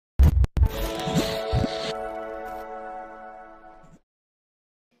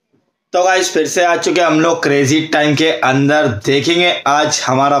तो गाइस फिर से आ चुके हैं हम लोग क्रेजी टाइम के अंदर। देखेंगे आज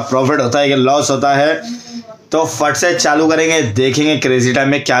हमारा प्रॉफिट होता है कि लॉस होता है। तो फट से चालू करेंगे, देखेंगे क्रेजी टाइम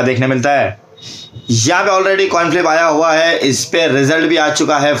में क्या देखने मिलता है। यहाँ पे ऑलरेडी कॉइन फ्लिप आया हुआ है, इस पे रिजल्ट भी आ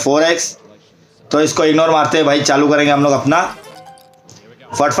चुका है 4x। तो इसको इग्नोर मारते हैं भाई, चालू करेंगे हम लोग अपना।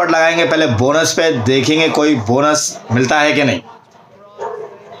 फटफट लगाएंगे पहले बोनस पे, देखेंगे कोई बोनस मिलता है कि नहीं,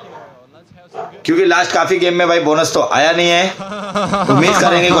 क्योंकि लास्ट काफी गेम में भाई बोनस तो आया नहीं है। उम्मीद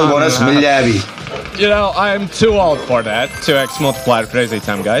करेंगे कोई बोनस मिल जाए अभी। You know, I am too old for that. 2x multiplier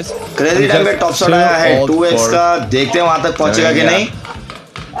Crazytime, guys. Crazytime में topslot आया है 2x का, देखते हैं वहां तक पहुंचेगा कि नहीं।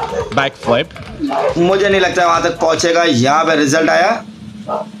 Backflip. मुझे नहीं लगता वहां तक पहुंचेगा। यहाँ पे रिजल्ट आया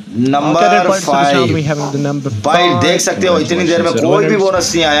नंबर 5। भाई देख सकते हो इतनी देर में कोई भी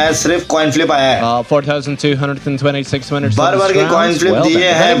बोनस नहीं आया है, सिर्फ कॉइन फ्लिप आया है। 4,226 winners। बार-बार के कॉइन फ्लिप दिए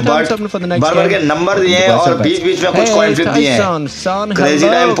हैं, बट बार-बार के नंबर दिए हैं और बीच-बीच में कुछ कॉइन फ्लिप दिए हैं। क्रेजी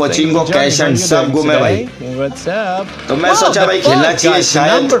टाइम, पचिंको, कैश एंड सब गुम है भाई। तो मैं सोचा भाई खेलना चाहिए,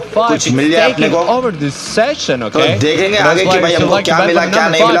 शायद कुछ मिल जाए अपने को। तो देखेंगे आगे कि भाई हमको क्या मिला क्या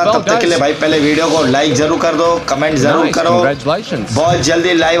नहीं मिला। तब तक के लिए भाई पहले वीडियो को लाइक जरूर कर दो, कमेंट जरूर करो। बहुत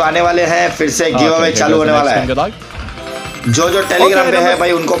जल्दी लाइव आने वाले हैं, फिर से गिव अवे चालू होने वाला है। जो टेलीग्राम पे है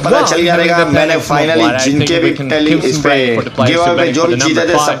भाई उनको पता चल गया रहेगा। मैंने फाइनली जिनके भी इस पे गिव अवे पे जो भी जीते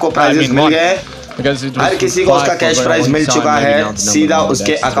थे सबको प्राइजेस मिल गए। हर किसी को उसका कैश प्राइज मिल चुका है सीधा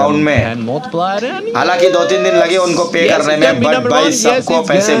उसके अकाउंट में। हालांकि 2-3 दिन लगे उनको पे करने में, बट भाई सबको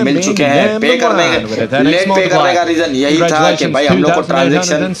पैसे मिल चुके हैं। पे करने लेट पे करने का रीजन यही था कि भाई हम लोग को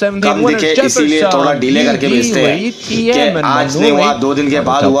ट्रांजैक्शन कम दिखे, इसीलिए थोड़ा डिले करके भेजते हैं कि आज नहीं हुआ 2 दिन के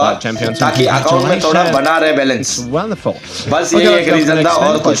बाद हुआ, ताकि अकाउंट में थोड़ा बना रहे बैलेंस। बस यही एक रीजन था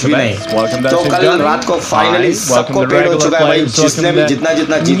और कुछ भी नहीं। तो कल रात को फाइनली सबको पेड हो चुका है भाई। जिसने भी जितना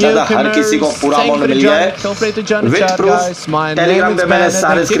जितना जीता था हर किसी को पूरा अमाउंट मिल गया है विद प्रूफ। टेलीग्राम पे मैंने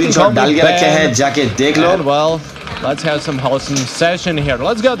सारे स्क्रीनशॉट डाल के रखे हैं, जाके देख लो। Let's have some wholesome session here.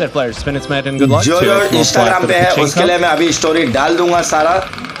 Let's go there, players. Spin its mate and good luck. जो इंस्टाग्राम पे है उसके लिए मैं अभी स्टोरी डाल दूंगा सारा।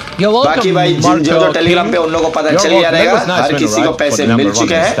 बाकी भाई जो टेलीग्राम पे उन लोगों को पता चल गया रहेगा, हर किसी को पैसे मिल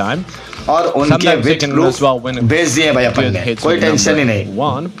चुके हैं और उनके विद प्रूफ भेज दिए भाई अपन ने, कोई टेंशन ही नहीं।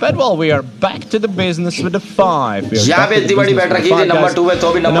 यहाँ पे इतनी बड़ी बैट रखी थी नंबर 2 में,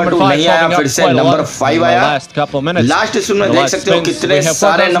 तो भी नंबर 2 नहीं आया, फिर से नंबर 5 आया। लास्ट स्पिन में देख सकते हो कितने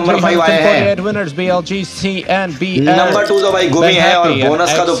सारे नंबर 5 आए हैं। नंबर 2 तो भाई गुम ही है और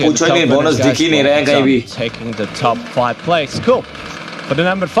बोनस का तो पूछो ही नहीं, बोनस दिख ही नहीं रहे कहीं भी।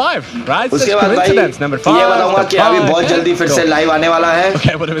 उसके बाद भाई ये बताऊंगा कि अभी बहुत जल्दी फिर से लाइव आने वाला है।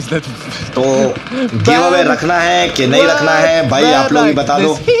 तो गिव अवे रखना है कि नहीं रखना है भाई आप लोग ही बता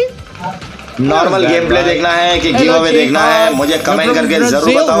दो। नॉर्मल गेम प्ले देखना है कि गिव अवे देखना है, मुझे कमेंट करके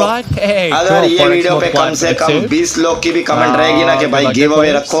जरूर बताओ। अगर ये वीडियो पे कम से कम 20 लोग की भी कमेंट रहेगी ना कि भाई गिव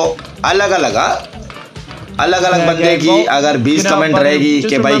अवे रखो, अलग अलग बंदे की अगर 20 कमेंट रहेगी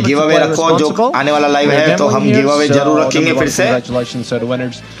कि भाई गिव अवे रखो जो आने वाला लाइव है, तो हम गिव अवे जरूर रखेंगे फिर से।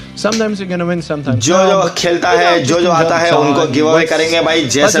 जो खेलता है जो आता है उनको गिव अवे करेंगे भाई,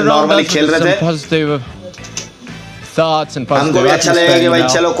 जैसे नॉर्मली खेल रहे थे। हमको भी अच्छा लगेगा कि भाई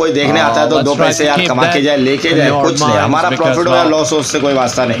चलो कोई देखने आता है तो 2 पैसे यार कमा के जाए, लेके जाए, कुछ नहीं। हमारा प्रॉफिट हो या लॉस हो उससे कोई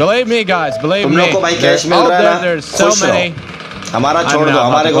वास्ता नहीं। तुम लोग को भाई कैश मिल रहा है ना, खुश रहो। हमारा छोड़ दो,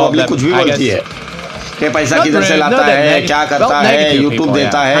 हमारे को अभी कुछ भी बोलती है कि पैसा किधर से लाता है, क्या करता है, यूट्यूब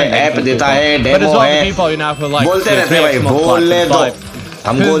देता है, ऐप देता है, डेमो है, बोलते रहते हैं भाई, बोलने दो,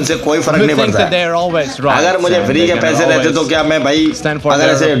 हमको उनसे कोई फर्क नहीं पड़ता। अगर मुझे फ्री के पैसे रहते तो क्या मैं भाई, अगर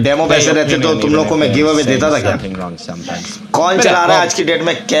ऐसे डेमो पैसे रहते तो तुम लोग को मैं गिव अवे देता था क्या? कौन चला रहा है आज की डेट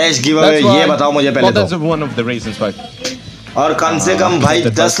में कैश गिव अवे, ये बताओ मुझे पहले तो। और कम से कम भाई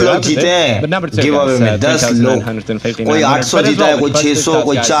 10 लोग जीते हैं गिव अवे में, 10 लोग। कोई 800 जीता है, कोई 600,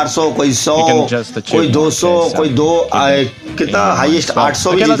 कोई 400, कोई 100, कोई 200, कोई 2 कितना हाईएस्ट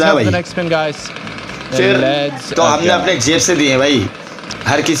 800 भी जीता है भाई। फिर तो हमने अपने जेब से दिए भाई,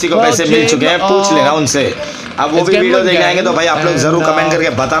 हर किसी को पैसे मिल चुके हैं, पूछ लेना उनसे। अब वो भी वीडियो देखने आएंगे तो भाई आप लोग जरूर कमेंट करके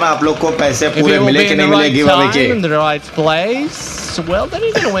बताना आप लोग को पैसे पूरे मिले कि नहीं मिले गिव अवे के।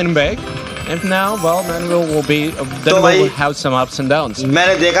 If now, well, then we'll be. Then we'll have some ups and downs.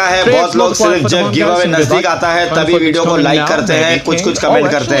 मैंने देखा है बहुत लोग सिर्फ जब गिव अवे नजदीक आता है तभी वीडियो को लाइक करते हैं, कुछ कमेंट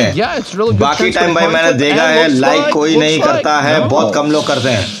करते हैं। बाकी टाइम भाई मैंने देखा है लाइक कोई नहीं करता है, बहुत कम लोग करते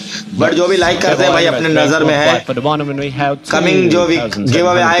हैं। बट जो भी लाइक करते हैं भाई अपने नजर में है। कमिंग जो भी गिव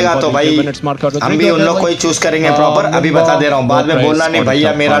अवे आएगा तो भाई हम भी उन लोग को ही चूज करेंगे प्रॉपर। अभी बता दे रहा हूँ, बाद में बोलना नहीं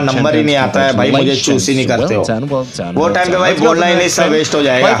भैया मेरा नंबर ही नहीं आता है भाई, मुझे चूज ही नहीं करते हो। वो टाइम पे भाई बोलना ही नहीं, सब वेस्ट हो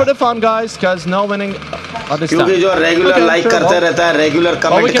जाएगा। क्योंकि जो रेगुलर लाइक करते रहता है, रेगुलर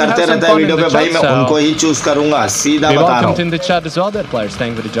कमेंट करते रहता है वीडियो पे, भाई मैं उनको ही चूज करूंगा, सीधा बता रहा हूँ।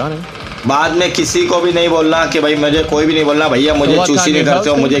 बाद में किसी को भी नहीं बोलना कि भाई मुझे कोई भी नहीं बोलना भैया मुझे चूज ही नहीं करते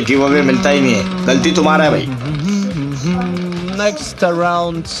हो, मुझे गिव अवे मिलता ही नहीं है, गलती तुम्हारा है भाई। Next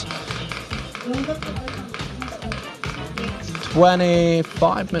around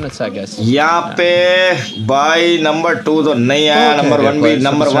 25 minutes I guess। यहाँ पे भाई नंबर 2 तो नहीं आया, नंबर 1 भी,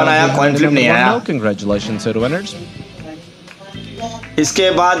 नंबर 1 आया, कॉइन फ्लिप नहीं आया। Congratulations to the winners। इसके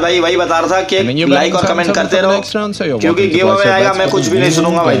बाद भाई वही बता रहा था कि लाइक और कमेंट करते रहो क्योंकि गिव अवे आएगा, मैं कुछ भी नहीं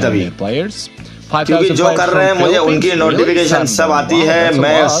सुनूंगा भाई तभी, क्योंकि जो कर रहे हैं मुझे उनकी नोटिफिकेशन सब आती है,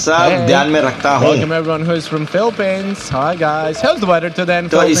 मैं सब ध्यान में रखता हूँ।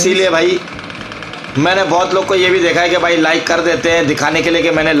 तो इसीलिए भाई मैंने बहुत लोग को ये भी देखा है कि भाई लाइक कर देते हैं दिखाने के लिए कि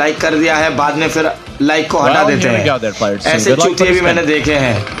मैंने लाइक कर दिया है, बाद में फिर लाइक को हटा देते हैं, ऐसे चूतिए भी मैंने देखे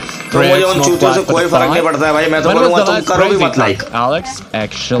हैं। तो मुझे उन चूतियों से कोई फर्क नहीं पड़ता है भाई, मैं तो बोलूंगा तुम करो भी मत लाइक।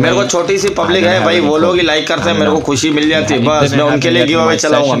 मेरे को छोटी सी पब्लिक है भाई, वो लोग ही लाइक करते हैं, मेरे को खुशी मिल जाती है, बस मैं उनके लिए गिव अवे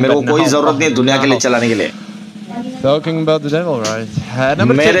चलाऊंगा, मेरे को कोई जरूरत नहीं है दुनिया के लिए चलाने के लिए।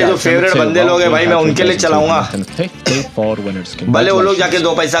 मेरे जो फेवरेट बंदे लोग हैं भाई मैं उनके लिए चलाऊंगा, भले वो लोग जाके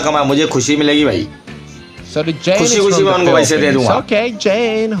 2 पैसा कमाए, मुझे खुशी मिलेगी भाई, खुशी खुशी में उनको पैसे दे दूंगा।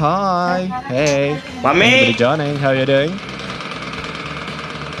 Mummy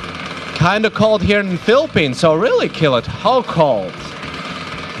kind of cold here in the Philippines, so really kill it. How cold?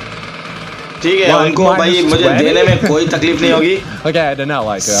 ठीक है, उनको भाई मुझे देने में कोई तकलीफ नहीं होगी। Okay, I don't know,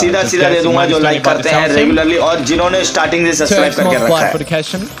 like सीधा सीधा दे दूंगा जो लाइक करते हैं रेगुलरली और जिन्होंने स्टार्टिंग से सब्सक्राइब करके रखा है।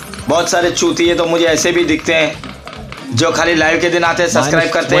 बहुत सारे चूतिए तो मुझे ऐसे भी दिखते हैं जो खाली लाइव के दिन आते हैं, सब्सक्राइब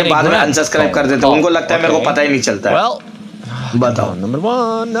करते हैं, बाद में अनसब्सक्राइब कर देते हैं, उनको लगता है मेरे को पता ही नहीं चलता है। बताओ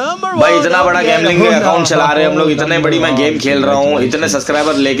भाई इतना बड़ा गैम्बलिंग अकाउंट चला रहे हैं हम लोग, इतने बड़ी मैं गेम खेल रहा हूँ, इतने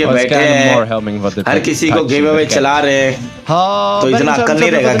सब्सक्राइबर लेके बैठे हैं, हर किसी को गिव अवे चला रहे हैं, तो इतना अक्ल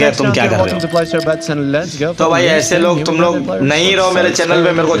नहीं रहेगा क्या तुम क्या कर रहे हो? तो भाई ऐसे लोग तुम लोग नहीं रहो मेरे चैनल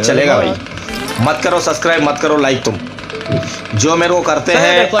पे, मेरे को चलेगा भाई, मत करो सब्सक्राइब, मत करो लाइक, तुम जो मेरे को करते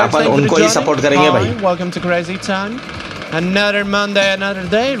हैं अपन उनको ही सपोर्ट करेंगे भाई। Another Monday, another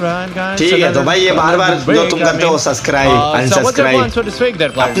day, right, guys? ठीक है, तो भाई ये बार-बार जो तुम करते हो सब्सक्राइब अनसब्सक्राइब,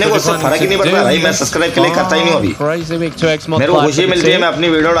 अपने को उससे फर्क ही नहीं पड़ता भाई, मैं सब्सक्राइब के लिए करता ही नहीं अभी, मेरे को खुशी मिलती है, मैं अपनी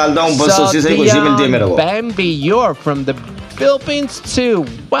वीडियो डालता हूँ, बस उसी से खुशी मिलती है मेरे को। Bambi, you're from the Philippines too,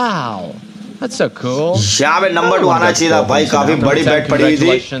 wow, that's so cool। यहाँ पे नंबर 2 आना चाहिए था भाई, काफी बड़ी बैट पड़ी हुई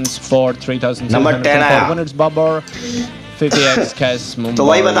थी, नंबर 10 आया। तो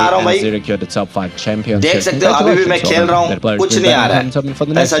वही बता रहा हूँ भाई, देख सकते हो अभी भी मैं खेल रहा हूँ, कुछ नहीं आ रहा है,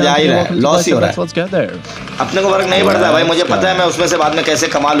 पैसा जा ही रहा है, लॉस ही हो रहा है, अपने को फर्क नहीं पड़ता भाई, मुझे पता है मैं उसमें से बाद में कैसे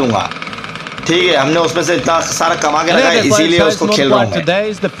कमा लूंगा, ठीक है, हमने उसमें से इतना सारा कमा के रखा है, इसीलिए उसको खेल रहा हूँ।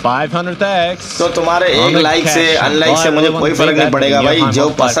 तो तुम्हारे एक लाइक से अनलाइक से मुझे कोई फर्क नहीं पड़ेगा भाई, जो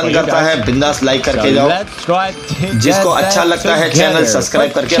पसंद करता है बिंदास लाइक करके जाओ, जिसको अच्छा लगता है चैनल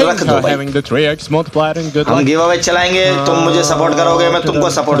सब्सक्राइब करके रख दो भाई। हम गिव अवे चलाएंगे, तुम मुझे सपोर्ट करोगे, मैं तुमको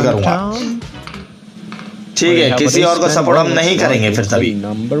सपोर्ट करूंगा, ठीक है, किसी और को सपोर्ट हम नहीं करेंगे फिर तभी।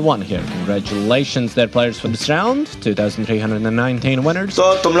 Number 1 here. Congratulations their players for this round. 2319 winners. तो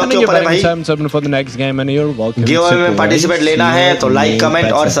तुम लोग के ऊपर है भाई, for the next game and you're welcome। Give away में पार्टिसिपेट लेना है तो लाइक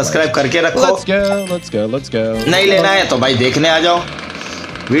कमेंट और सब्सक्राइब करके रखो। Let's go। नहीं लेना है तो भाई देखने आ जाओ,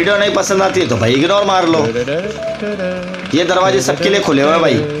 वीडियो नहीं पसंद आती है तो भाई इग्नोर मार लो, ये दरवाजे सबके लिए खुले हुए हैं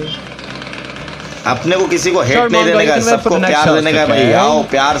भाई, अपने को किसी को हेट नहीं देने का, सबको प्यार देने का भाई, आओ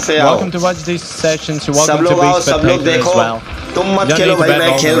प्यार से आओ, सब लोग आओ, सब लोग देखो, तुम मत खेलो भाई,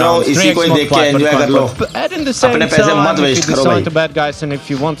 मैं खेल रहा हूँ, इसी को ही देख के एंजॉय कर लो, अपने पैसे मत वेस्ट करो भाई,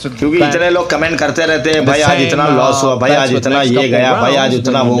 क्योंकि इतने लोग कमेंट करते रहते हैं भाई आज इतना लॉस हुआ, भाई आज इतना ये गया, भाई आज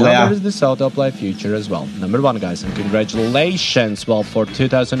उतना वो गया। Number 1 guys and congratulations for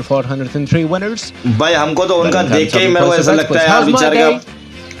 2403 winners। भाई हमको तो उनका देख के ही मेरे को ऐसा लगता है यार बेचारे का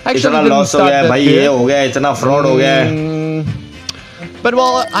इतना लॉस हो गया भाई, ये हो गया, इतना फ्रॉड हो गया है, but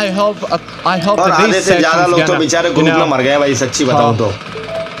well I hope और आधे से ज्यादा लोग तो बेचारे ग्रुप में मर गए भाई, सच्ची बताऊं तो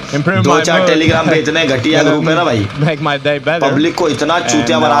 2-4 टेलीग्राम पे इतने घटिया ग्रुप है ना भाई, पब्लिक को इतना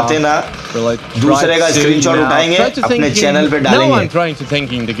चूतिया बनाते ना, दूसरे का स्क्रीनशॉट उठाएंगे अपने चैनल पे डालेंगे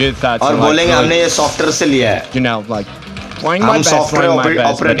और बोलेंगे हमने ये सॉफ्टवेयर से लिया है, हम सॉफ्टवेयर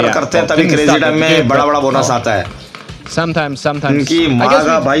ऑपरेटर करते हैं तभी क्रेजी टाइम में बड़ा बड़ा बोनस आता है। Sometimes उनकी माँ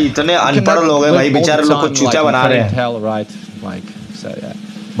का भाई इतने अनपढ़ लोग हैं भाई, बेचारे लोग को चूतिया बना रहे हैं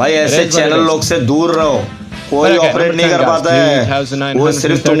भाई, ऐसे चैनल लोग से दूर रहो, कोई ऑपरेट नहीं कर पाता है, वो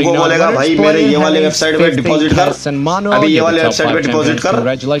सिर्फ तुमको बोलेगा भाई मेरे ये वाले वेबसाइट पे डिपॉजिट कर, अभी ये वाले वेबसाइट पे डिपॉजिट कर,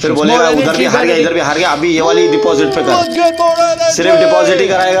 फिर बोलेगा उधर भी हार गया इधर भी हार गया, अभी ये वाली डिपॉजिट पे कर, सिर्फ डिपॉजिट ही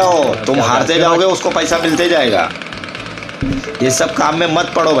कराएगा वो, तुम हारते जाओगे उसको पैसा मिलते जाएगा, ये सब काम में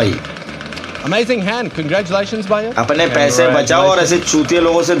मत पड़ो भाई, Amazing hand. Congratulations भाई। अपने पैसे बचाओ और ऐसे चूतिए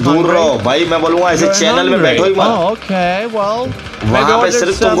लोगों से दूर रहो भाई। मैं बोलूँगा ऐसे चैनल में बैठो ही मत। Okay, well, वहाँ पे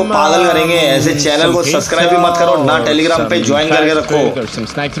सिर्फ तुमको पागल करेंगे। ऐसे चैनल को सब्सक्राइब भी मत करो ना, टेलीग्राम पे ज्वाइन करके रखो।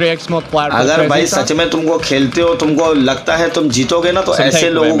 अगर भाई सच में तुमको खेलते हो, तुमको लगता है तुम जीतोगे ना, तो ऐसे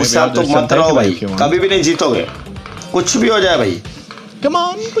लोगों के साथ तुम मत रहो भाई, कभी भी नहीं जीतोगे। कुछ भी हो जाए भाई,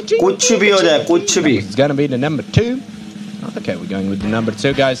 कुछ भी हो जाए, कुछ भी। Okay, we're going with the number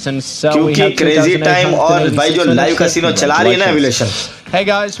 2 guys, since क्योंकि क्रेजी टाइम और भाई जो लाइव कैसीनो चला रही है ना एविलेशन, hey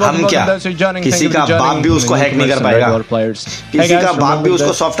guys, हम क्या किसी का बाप भी उसको हैक नहीं कर पाएगा, किसी का बाप भी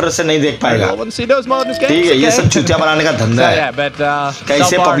उसको सॉफ्टवेयर से नहीं देख पाएगा। ठीक है, ये सब चूतिया बनाने का धंधा है,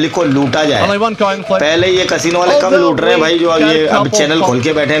 कैसे पब्लिक को लूटा जाए। पहले ये कैसीनो वाले कम लूट रहे हैं भाई, जो ये अब चैनल खोल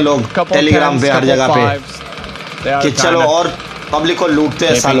के बैठे हैं लोग टेलीग्राम पे हर जगह पे, कि चलो और पब्लिक को लूटते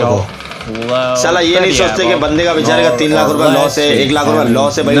हैं सालों को। चला ये नहीं सोचते कि बंदे का बेचारे का 3 लाख रुपए लॉस है, 1 लाख रुपए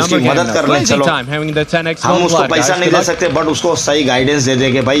लॉस है भाई, उसकी मदद कर लें। चलो हम उसको पैसा नहीं दे सकते, बट उसको सही गाइडेंस दे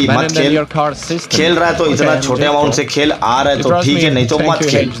दे कि भाई मत खेल, खेल रहा है तो इतना छोटे अमाउंट से खेल, आ रहा है तो ठीक है, नहीं तो मत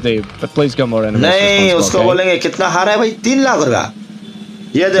खेल। नहीं, उसको बोलेंगे कितना हारा है भाई, 3 लाख रुपया।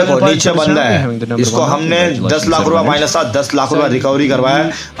 ये देखो नीचे बंदा है, इसको हमने 10 लाख रुपया माइनस 10 लाख रुपया रिकवरी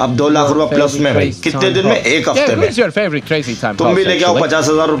करवाया, अब 2 लाख रुपया प्लस में भाई। कितने दिन में? 1 हफ्ते में। तुम भी लेके आओ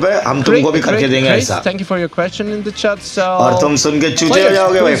 50,000 रुपए, हम तुमको भी करके देंगे ऐसा। और तुम सुन के चूचे हो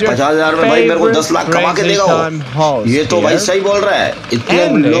जाओगे भाई, 50,000 में भाई मेरे को 10 लाख कमा के देगा वो। ये तो भाई सही बोल रहा है, इतने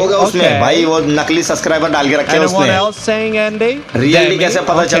लोग हैं उसमें भाई, वो नकली सब्सक्राइबर डाल के रखे हैं उसने। रियलिटी कैसे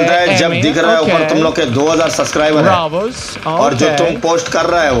पता चलता है? जब दिख रहा है ऊपर तुम लोग के 2000 सब्सक्राइबर है, और जो तुम पोस्ट कर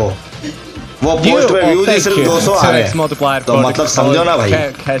रहा है वो पोस्ट में व्यूज ही सिर्फ 200 आ रहे हैं, तो मतलब समझो ना भाई,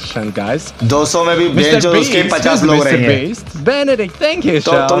 200 में भी बेंच और उसके 50 लोग रहेंगे,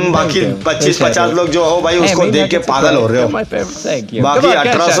 तो तुम बाकी 25-50 लोग जो हो भाई उसको देख के पागल हो रहे हो। बाकी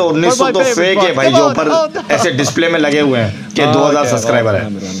 1800-1900 तो फेक है भाई, जो ऊपर ऐसे डिस्प्ले में लगे हुए हैं कि 2000 सब्सक्राइबर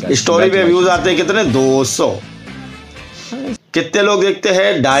है। स्टोरी पे व्यूज आते हैं कितने? 200। कितने लोग देखते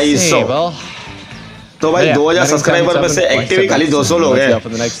हैं? 250। तो भाई 2000 सब्सक्राइबर में से एक्टिव ही खाली 200 लोग हैं,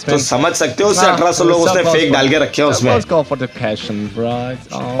 तो समझ सकते हो उससे 1800 लोग उसने फेक डाल के रखे हैं उसमें,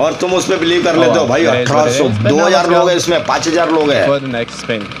 और तुम उसमें बिलीव कर लेते हो भाई 1800। 2000 लोग हैं इसमें, 5000 लोग हैं,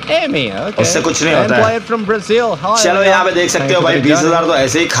 उससे कुछ नहीं होता है। चलो यहाँ पे देख सकते हो भाई 20,000 तो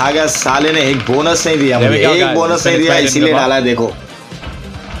ऐसे ही खा गया साले ने, एक बोनस नहीं दिया मुझे, एक बोनस नहीं दिया, इसीलिए डाला है। देखो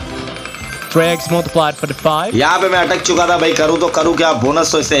 3x multiplied for the 5। यहाँ पे मैं अटक चुका था भाई, करूँ तो करूँ क्या,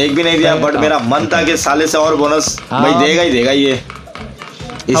 बोनस तो इससे एक भी नहीं दिया, बट मेरा मन था कि साले से और बोनस भाई देगा ही देगा ये,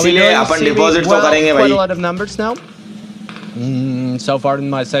 इसीलिए अपन डिपॉजिट तो करेंगे भाई। So far in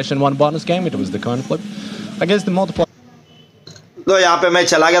my session 1 bonus game, it was the coin flip. I guess the multiplier. तो यहाँ पे मैं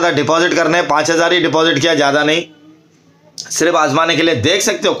चला गया था डिपॉजिट करने, 5000 ही डिपॉजिट किया, ज्यादा नहीं, सिर्फ आजमाने के लिए। देख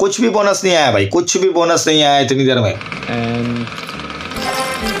सकते हो कुछ भी बोनस नहीं आया भाई, कुछ भी बोनस नहीं आया इतनी देर में,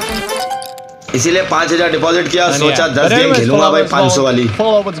 इसीलिए 5000 डिपॉजिट किया, सोचा 10 गेम खेलूंगा भाई 500 वाली,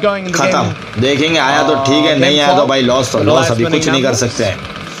 खत्म। देखेंगे आया तो ठीक है, नहीं आया तो भाई लॉस, तो लॉस, अभी कुछ नहीं कर सकते हैं।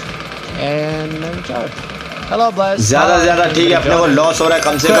 ज्यादा से ज्यादा ठीक है, अपने को लॉस हो रहा है,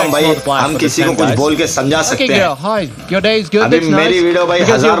 कम से कम भाई हम किसी को कुछ बोल के समझा सकते हैं। अभी मेरी वीडियो भाई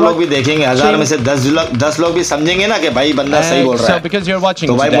 1000 लोग भी देखेंगे, 1000 में से 10 लोग भी समझेंगे ना कि भाई बंदा सही बोल रहा है,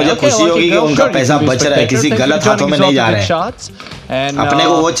 तो भाई मुझे खुशी होगी कि उनका पैसा बच रहा है, किसी गलत हाथों में नहीं जा रहे हैं। अपने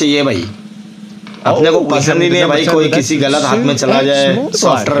को वो चाहिए भाई, अपने को पसंद ही नहीं है भाई कोई किसी गलत हाथ में चला जाए।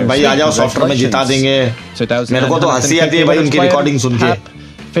 सॉफ्टवेयर भाई आ जाओ, सॉफ्टवेयर में जिता देंगे। मेरे को तो हंसी आती है भाई उनकी रिकॉर्डिंग सुन के।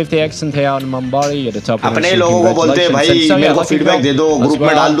 अपने लोगों को बोलते हैं भाई मेरे को फीडबैक दे दो, ग्रुप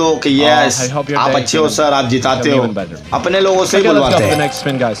में डाल दो कि यस आप अच्छे हो सर, आप जिताते हो, अपने लोगों से बुलवाते हैं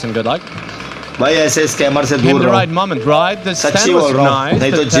भाई। ऐसे स्कैमर से दूर रहो, सच्ची बोल रहा हूँ,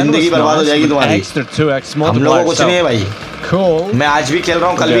 नहीं तो जिंदगी बर्बाद हो जाएगी तुम्हारी। हम लोगों को कुछ नहीं है भाई, मैं आज भी खेल रहा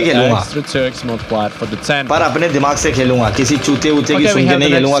हूँ, कल भी खेलूंगा, पर अपने दिमाग से खेलूंगा, किसी चूते वूते की सुन के नहीं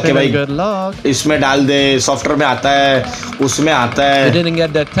खेलूंगा कि भाई इसमें डाल दे, सॉफ्टवेयर में आता है, उसमें आता है।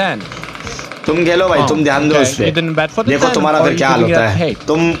 तुम खेलो भाई, तुम ध्यान दो उस पे, देखो तुम्हारा फिर क्या हाल होता है।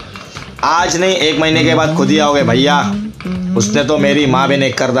 तुम आज नहीं 1 महीने के बाद खुद ही आओगे भैया, उसने तो मेरी माँ भी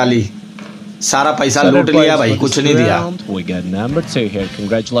नेक कर डाली, सारा पैसा लूट लिया भाई, कुछ नहीं दिया।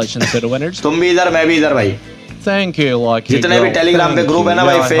 तुम भी इधर, मैं भी इधर भाई। जितने भी टेलीग्राम पे ग्रुप है ना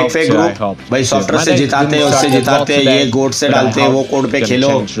भाई, फेक ग्रुप भाई, सॉफ्टवेयर से जिताते हैं, उससे जिताते हैं, ये कोड से डालते हैं, वो कोड पे खेलो,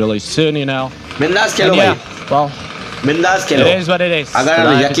 बिंदास खेलो भाई, बिंदास खेलो। अगर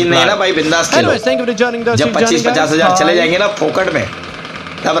यकीन नहीं है ना भाई, बिंदास खेलो। जब 25-50 हजार चले जाएंगे ना फोकट में,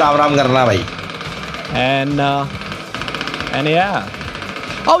 तब राम राम करना भाई।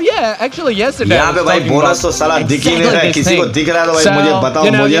 Oh yeah, actually yesterday. यहाँ पे भाई बोनस तो साला दिख ही नहीं रहा है, किसी को दिख रहा है तो भाई मुझे बताओ,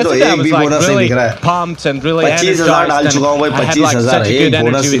 मुझे तो एक भी बोनस नहीं दिख रहा है। 25,000 डाल चुका हूँ भाई, 25,000 एक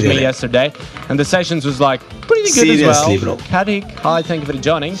बोनस ही दे रहे हैं। And the sessions was like pretty good Seriously, as well. Kadik, hi, thank you for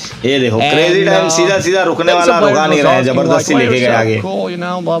joining. ये देखो क्रेजी टाइम सीधा रुकने वाला रुका नहीं रहा है, जबरदस्ती लेके गए आगे। Cool, you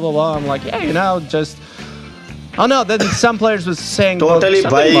know, blah blah blah. I'm like, yeah, you know, just. Oh no, then some players was saying totally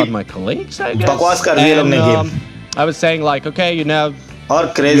something about my colleagues, I guess. बकवास कर दिए लोग ने game. I was saying like, okay, you know. और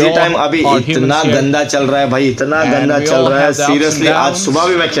crazy time अभी इतना गंदा चल रहा है भाई, इतना गंदा चल रहा है। सीरियसली आज सुबह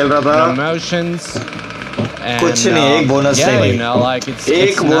भी मैं खेल रहा था, कुछ नहीं, एक बोनस नहीं भाई,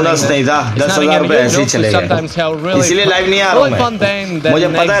 एक बोनस नहीं था, 10,000 रुपए ऐसे ही चले गए। इसीलिए लाइव नहीं आ रहा हूँ मैं, मुझे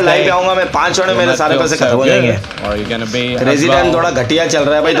पता है लाइव पे आऊंगा मैं 5 मिनट में मेरे सारे पैसे खत्म हो जाएंगे। क्रेजी टाइम थोड़ा घटिया चल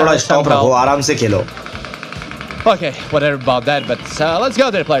रहा है भाई, थोड़ा स्टॉप रखो, आराम से खेलो। Okay, whatever about that, but let's go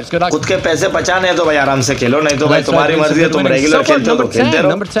there, players. Good luck. खुद के पैसे बचाने हैं तो भाई आराम से खेलो, नहीं तो भाई तुम्हारी मर्जी है, तुम रेगुलर खेलते हो तो खेलते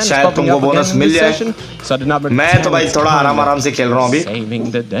रहो, शायद तुमको बोनस मिल जाए। मैं तो भाई थोड़ा आराम से खेल रहा हूँ अभी,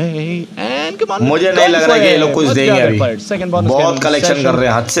 मुझे नहीं लग रहा है कि ये लोग कुछ देंगे अभी, बहुत कलेक्शन कर रहे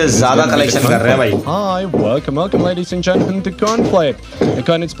हैं, हद से ज्यादा कलेक्शन कर रहे हैं भाई। Hi, welcome ladies and gentlemen to coin flip. The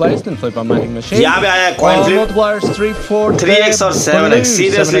coin is placed and flip on mining machine. यहाँ पे आया है coin flip, 3x और 7x,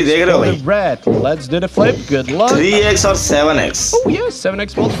 सीरियसली देख रहे हो भाई? Let's do the flip. Good luck. 3x और 7x। Oh yes,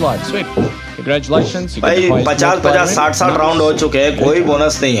 7x multiplied. Sweet. Congratulations. भाई 50 60 राउंड हो चुके हैं, कोई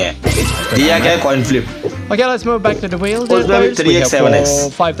बोनस नहीं है, दिया क्या है coin flip. Okay, let's move back to the wheel. उसमें भी 3x 7x,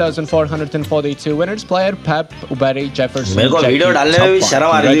 5,442 winners. Player Pep, Uberi, Jefferson. मेरे को वीडियो डालने में भी शर्म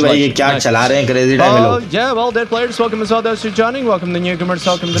आ रही थी भाई, ये क्या चला रहे हैं क्रेजी टाइम में लोग। Yeah, well, dead players, welcome as well those who are joining. Welcome the newcomers,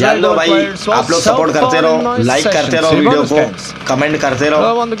 welcome the चलो भाई, आप लोग सपोर्ट करते रहो, लाइक करते रहो वीडियो को, कमेंट करते रहो,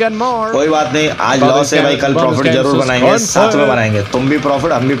 कोई बात नहीं, आज लॉस है भाई, कल प्रॉफिट जरूर बनाएंगे, साथ में बनाएंगे, तुम भी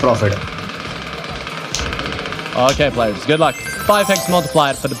प्रॉफिट हम भी profit. Okay, players, good luck. 5x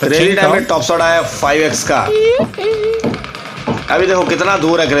multiplied for the pachinko. Crazy time में टॉप शॉट आया 5x का। अभी देखो कितना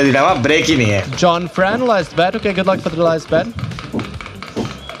दूर है क्रेजी टाइम, ब्रेक ही नहीं है। John Fran, last bet. Okay, good luck for the last bet.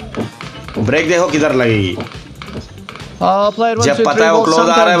 Break देखो किधर लगेगी, Player 1, 2, 3, जब पता है वो क्लोज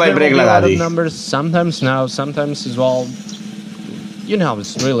आ रहा है भाई, ब्रेक लगा दी। Sometimes no, sometimes as well. You know,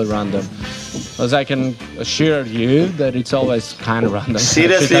 it's really random. As I can assure you that it's always kind of random.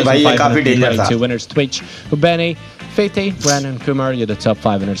 Seriously, भाई ये काफी डेंजर था। 2 winners, Twitch, Benny, Fiti, Brandon, Kumar, you're the top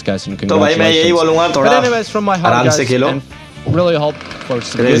 5 winners, guys, and तो भाई मैं यही बोलूँगा, थोड़ा आराम से खेलो, really hope for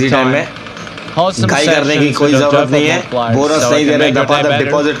some crazy time में गाई करने की कोई जरूरत नहीं है, बोनस नहीं दे रहे, दबादब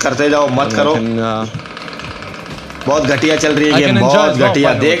डिपॉजिट करते जाओ, मत करो। बहुत घटिया चल रही है गेम, बहुत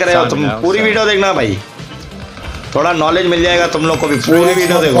घटिया, देख रहे हो तुम, पूरी वीडियो देखना भाई, थोड़ा नॉलेज मिल जाएगा तुम लोग को भी, पूरी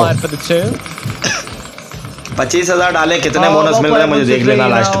वीडियो देखो। 25,000 डाले, कितने बोनस मिल रहे हैं मुझे देख लेना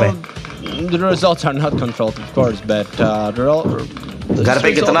लास्ट में। The results are not controlled, of course, but घर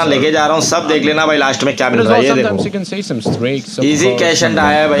पे कितना लेके जा रहा हूँ सब देख लेना भाई, लास्ट में क्या मिल रहा है ये देखो। इजी कैश एंड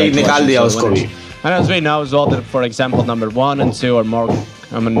आया है भाई, निकाल दिया उसको भी। And as we know as well that, for example, number 1 and 2 are more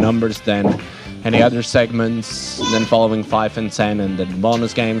common numbers than any other segments, then following 5 and 10, and then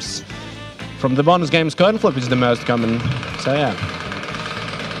bonus games. From the bonus games, coin flip is the most common. So yeah.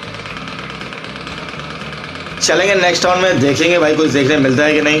 चलेंगे next round में, देखेंगे भाई कुछ देखने मिलता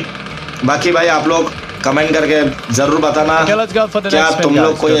है कि नहीं। बाकी भाई आप लोग कमेंट करके जरूर बताना, क्या तुम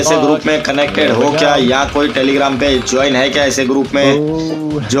लोग कोई ऐसे ग्रुप में कनेक्टेड हो क्या, या कोई टेलीग्राम पे ज्वाइन है क्या ऐसे ग्रुप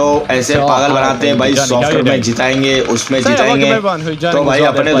में जो ऐसे पागल बनाते हैं भाई, सॉफ्टवेयर में जिताएंगे उसमें जिताएंगे, तो भाई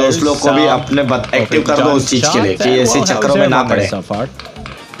अपने दोस्त लोग को भी अपने एक्टिव कर दो उस चीज के लिए, कि ऐसे चक्करों में ना पड़े।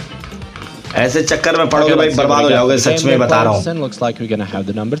 ऐसे चक्कर में पड़ोगे भाई बर्बाद हो जाओगे, सच में बता रहा हूँ।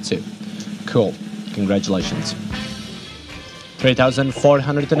 Congratulations.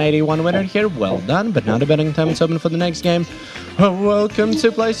 3,481 winner here. Well done, but now the betting time is open for the next game. Welcome to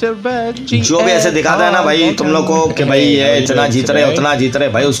place your bet. जो भी ऐसे दिखाता है ना भाई तुम लोग को कि भाई ये इतना जीत रहे उतना जीत रहे,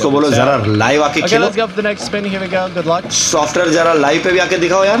 भाई उसको बोलो जरा लाइव आके खेलो। Let's go for the next spin. Here we go. Good luck. Software जरा लाइव पे भी आके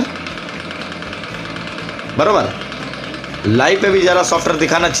दिखाओ यार, बरोबर लाइव पे भी जरा सॉफ्टवेयर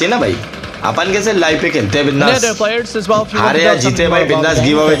दिखाना चाहिए ना भाई। अपन कैसे लाइव पे खेलते हैं बिंदास, हारे या जीते भाई बिंदास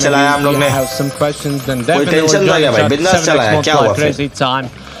गिव अवे चलाया हम लोग ने, कोई टेंशन नहीं है भाई, बिंदास चलाया, क्या हुआ फिर?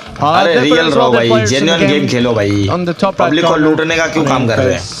 अरे रियल रहो भाई, जेन्युइन गेम खेलो भाई, पब्लिक को लूटने का क्यों काम कर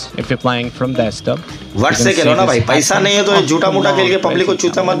रहे हैं? वर्ड से खेलो ना भाई, पैसा नहीं है तो झूठा मूठा खेल के पब्लिक को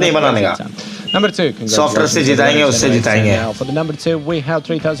चूता मत नहीं बनाने का। सॉफ्टवेयर से जिताएंगे, उससे जिताएंगे।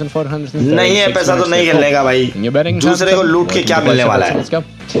 नहीं है पैसा तो नहीं खेलने का भाई, दूसरे को लूट के क्या मिलने वाला है?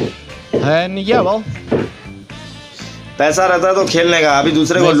 And yeah, well, पैसा रहता है तो खेलने का, अभी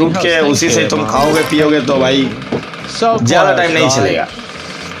दूसरे को लूट के उसी से तुम खाओगे पियोगे तो भाई ज्यादा टाइम नहीं चलेगा,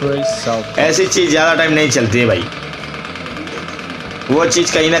 ऐसी चीज ज्यादा टाइम नहीं चलती है भाई। वो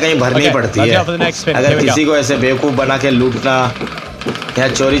चीज कहीं ना कहीं भरनी पड़ती है। अगर किसी को ऐसे बेवकूफ बना के लूटना या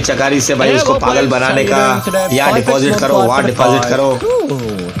चोरी चकारी से भाई उसको पागल बनाने का, यहाँ डिपॉजिट करो वहाँ डिपॉजिट करो,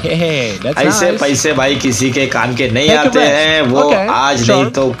 ऐसे पैसे भाई किसी के काम के नहीं आते हैं। वो आज नहीं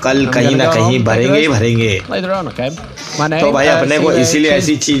तो कल कहीं ना कहीं भरेंगे ही भरेंगे। तो भाई अपने को इसीलिए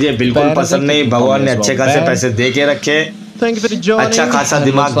ऐसी चीजें बिल्कुल पसंद नहीं। भगवान ने अच्छे खासे पैसे दे के रखे, अच्छा खासा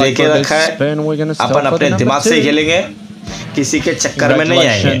दिमाग दे के रखा है, अपन अपने दिमाग से खेलेंगे, किसी के चक्कर में नहीं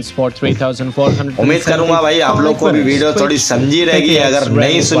आएंगे। उम्मीद करूंगा भाई आप लोग को भी वीडियो थोड़ी समझी रहेगी। अगर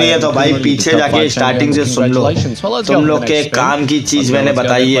नहीं सुनी है तो भाई पीछे जाके स्टार्टिंग से सुन लो। तुम लोग के काम की चीज मैंने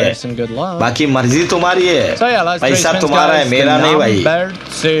बताई है, बाकी मर्जी तुम्हारी है, पैसा तुम्हारा है, मेरा नहीं भाई।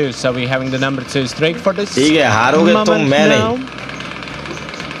 ठीक है, हारोगे तुम, मैं नहीं।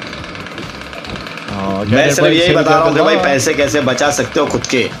 मैं सिर्फ यही बता रहा हूँ कि भाई पैसे कैसे बचा सकते हो खुद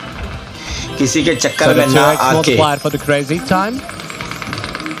के, किसी के चक्कर में ना आके।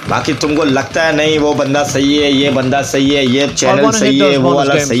 बाकी तुमको लगता है नहीं वो बंदा सही है, ये बंदा सही है, ये चैनल सही है, वो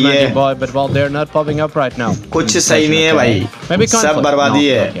वाला सही है, कुछ सही नहीं है भाई, सब बर्बादी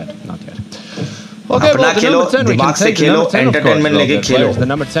है। अपना खेलो, दिमाग से खेलो, एंटरटेनमेंट लेके खेलो।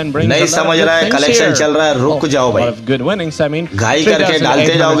 नहीं समझ रहा है, कलेक्शन चल रहा है, रुक जाओ भाई, घाई करके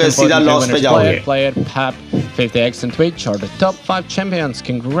डालते जाओगे सीधा लॉस पे जाओगे। 50x and Twitch are the top 5 champions.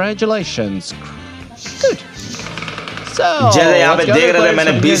 Congratulations. Good. So, जैसे यहाँ पे देख रहे थे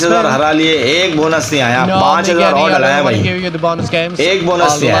मैंने 20,000 हरा लिए, एक बोनस नहीं आया, 5,000 और डलाया भाई, एक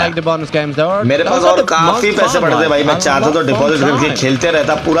बोनस नहीं आया। मेरे पास और काफी पैसे पड़ते भाई, मैं चाहता तो डिपॉजिट करके खेलते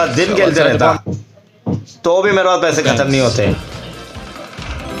रहता, पूरा दिन खेलते रहता, तो भी मेरे पास पैसे खत्म नहीं होते।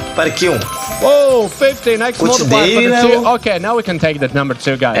 पर क्यों? Oh, 15x कुछ दे ही नहीं हो। Okay, now we can take that number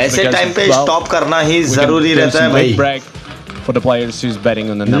 2 guys. ऐसे टाइम पे स्टॉप करना ही जरूरी रहता है भाई। For the players who's betting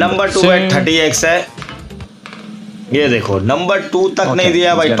on the number 2 है 30x है, ये देखो नंबर 2 तक नहीं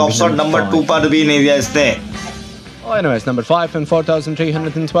दिया भाई, टॉप शॉट नंबर 2 पर भी नहीं दिया इसने। Oh, anyways, number 5 and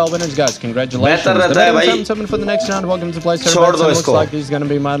 4,312 winners, guys. Congratulations. बेहतर रहता है भाई, 7 for the next round. Welcome to play. छोड़ दो इसको। Looks like these going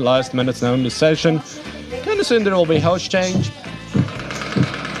to be my last minutes now in this session. Kind of soon there will be host change.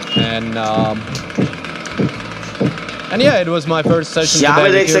 And yeah, it was my first session यहाँ पे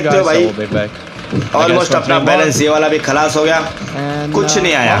देख सकते हो भाई, almost अपना बैलेंस ये वाला भी खलास हो गया, कुछ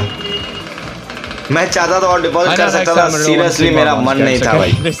नहीं आया। मैं चाहता था और डिपॉजिट कर सकता था, सीरियसली मेरा मन नहीं था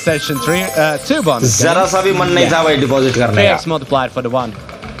भाई, जरा सा भी मन नहीं था भाई डिपॉजिट करने का,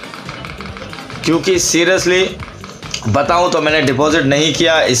 क्योंकि सीरियसली बताऊं तो मैंने डिपॉजिट नहीं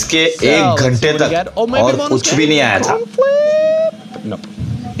किया इसके 1 घंटे तक और कुछ भी नहीं आया था।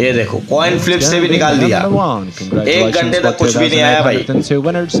 ये देखो कॉइन फ्लिप से भी निकाल दिया, 1 घंटे तक कुछ भी नहीं आया भाई।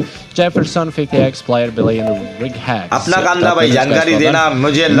 अपना काम था भाई जानकारी देना,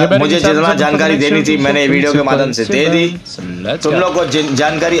 मुझे जितना जानकारी देनी थी मैंने वीडियो के माध्यम से दे दी। तुम लोग को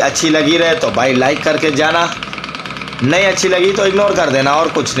जानकारी अच्छी लगी रहे तो भाई लाइक करके जाना, नहीं अच्छी लगी तो इग्नोर कर देना, और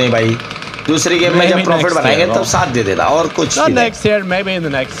कुछ नहीं भाई। दूसरी गेम में जब प्रॉफिट बनाएंगे तब साथ दे देना, और कुछ नहीं।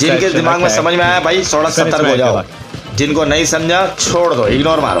 जिनके दिमाग में समझ में आया भाई थोड़ा सतर्क हो जाओ, जिनको नहीं समझा छोड़ दो,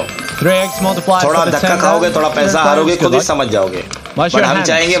 इग्नोर मारो। थोड़ा धक्का खाओगे, थोड़ा पैसा हारोगे, खुद ही समझ जाओगे। बट हम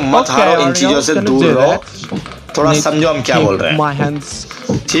चाहेंगे मत हारो, इन चीजों से दूर रहो, थोड़ा समझो हम क्या बोल रहे हैं,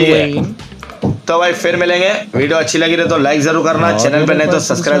 ठीक है? तो भाई फिर मिलेंगे, वीडियो अच्छी लगी रहे तो लाइक जरूर करना, चैनल पे नहीं तो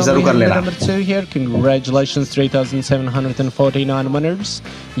सब्सक्राइब जरूर कर लेना। Congratulations, 3,749 winners.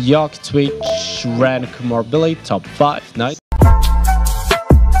 Yok, Twitch, Ran, Kumar, Billy, top 5 night.